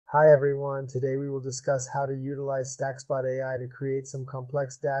Hi everyone, today we will discuss how to utilize StackSpot AI to create some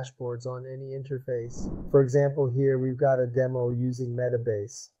complex dashboards on any interface. For example, here we've got a demo using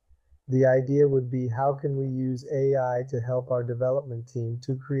Metabase. The idea would be how can we use AI to help our development team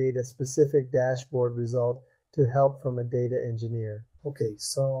to create a specific dashboard result to help from a data engineer. Okay,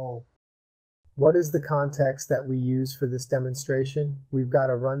 so what is the context that we use for this demonstration? We've got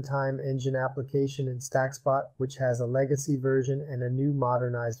a runtime engine application in StackSpot, which has a legacy version and a new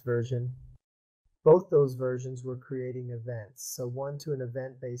modernized version. Both those versions were creating events, so one to an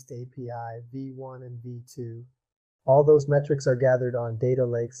event-based API, V1 and V2. All those metrics are gathered on data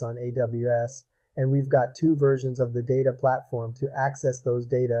lakes on AWS, and we've got two versions of the data platform to access those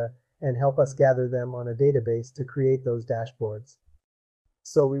data and help us gather them on a database to create those dashboards.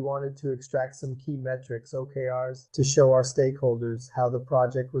 So we wanted to extract some key metrics, OKRs, to show our stakeholders how the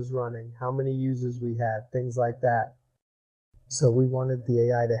project was running, how many users we had, things like that. So we wanted the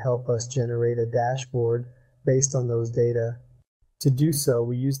AI to help us generate a dashboard based on those data. To do so,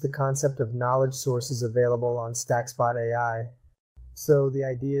 we used the concept of knowledge sources available on StackSpot AI. So the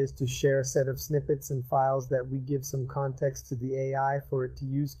idea is to share a set of snippets and files that we give some context to the AI for it to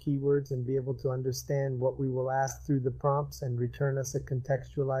use keywords and be able to understand what we will ask through the prompts and return us a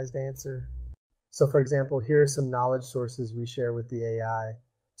contextualized answer. So for example, here are some knowledge sources we share with the AI.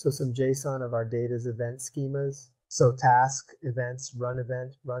 So some JSON of our data's event schemas. So task, events, run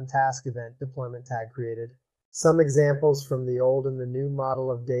task event, deployment tag created. Some examples from the old and the new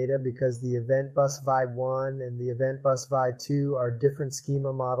model of data, because the event bus vibe 1 and the event bus vibe 2 are different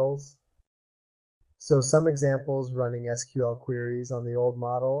schema models. So some examples running SQL queries on the old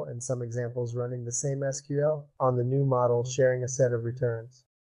model and some examples running the same SQL on the new model, sharing a set of returns.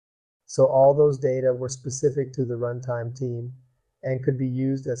 So all those data were specific to the runtime team and could be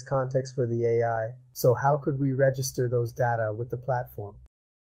used as context for the AI. So how could we register those data with the platform?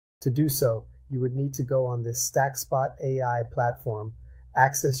 To do so, you would need to go on this StackSpot AI platform,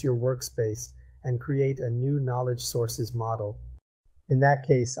 access your workspace, and create a new knowledge sources model. In that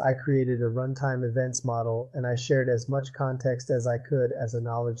case, I created a runtime events model, and I shared as much context as I could as a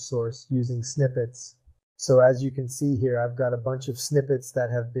knowledge source using snippets. So as you can see here, I've got a bunch of snippets that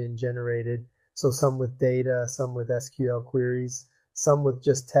have been generated. So some with data, some with SQL queries, some with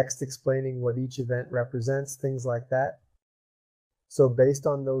just text explaining what each event represents, things like that. So based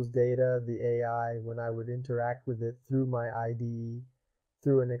on those data, the AI, when I would interact with it through my IDE,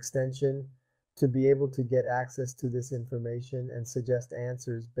 through an extension, to be able to get access to this information and suggest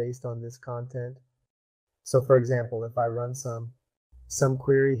answers based on this content. So for example, if I run some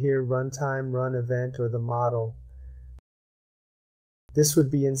query here, runtime, run event, or the model, this would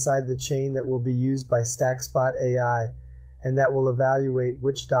be inside the chain that will be used by StackSpot AI, and that will evaluate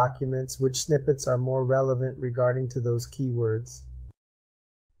which documents, which snippets are more relevant regarding to those keywords.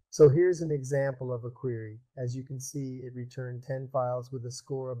 So here's an example of a query. As you can see, it returned 10 files with a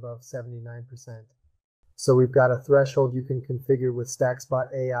score above 79%. So we've got a threshold you can configure with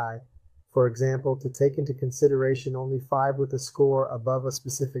StackSpot AI. For example, to take into consideration only 5 with a score above a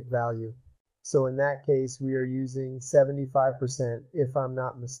specific value. So in that case, we are using 75% if I'm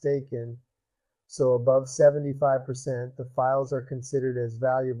not mistaken. So above 75%, the files are considered as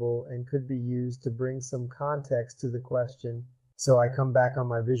valuable and could be used to bring some context to the question. So I come back on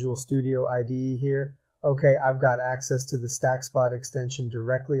my Visual Studio IDE here. Okay, I've got access to the StackSpot extension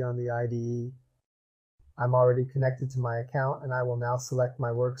directly on the IDE. I'm already connected to my account, and I will now select my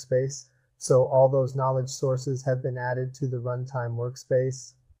workspace. So all those knowledge sources have been added to the runtime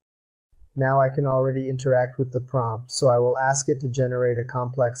workspace. Now I can already interact with the prompt, so I will ask it to generate a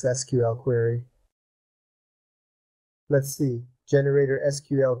complex SQL query. Let's see, generator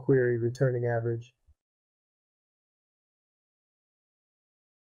SQL query returning average.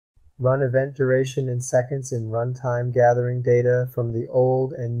 Run event duration in seconds in runtime, gathering data from the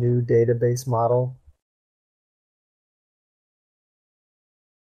old and new database model.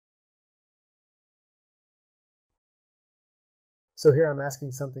 So here I'm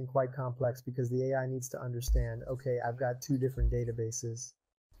asking something quite complex because the AI needs to understand, okay, I've got two different databases.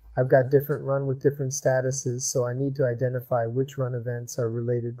 I've got different run with different statuses, so I need to identify which run events are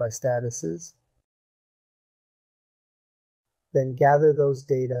related by statuses. Then gather those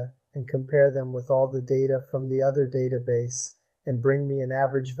data and compare them with all the data from the other database and bring me an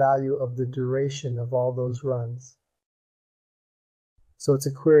average value of the duration of all those runs. So it's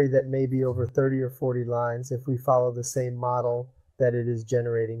a query that may be over 30 or 40 lines if we follow the same model that it is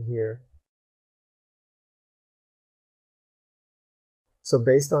generating here. So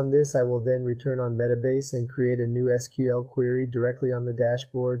based on this, I will then return on Metabase and create a new SQL query directly on the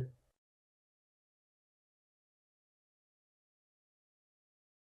dashboard.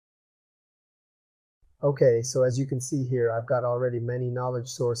 Okay, so as you can see here, I've got already many knowledge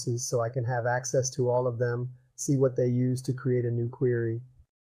sources, so I can have access to all of them, see what they use to create a new query.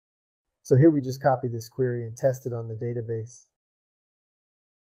 So here we just copy this query and test it on the database.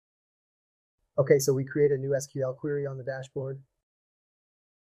 Okay, so we create a new SQL query on the dashboard.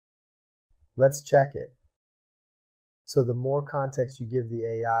 Let's check it. So the more context you give the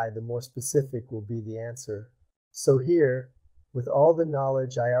AI, the more specific will be the answer. So here, with all the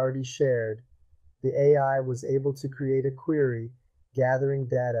knowledge I already shared, the AI was able to create a query, gathering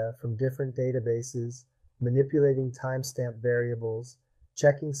data from different databases, manipulating timestamp variables,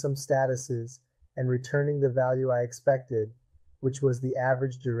 checking some statuses, and returning the value I expected, which was the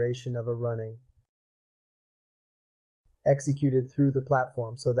average duration of a running. Executed through the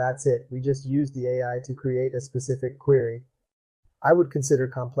platform. So that's it. We just used the AI to create a specific query. I would consider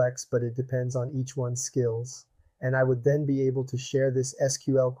complex, but it depends on each one's skills. And I would then be able to share this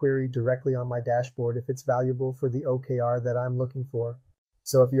SQL query directly on my dashboard if it's valuable for the OKR that I'm looking for.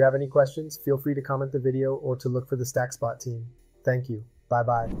 So if you have any questions, feel free to comment the video or to look for the StackSpot team. Thank you.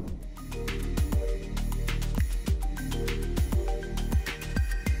 Bye-bye.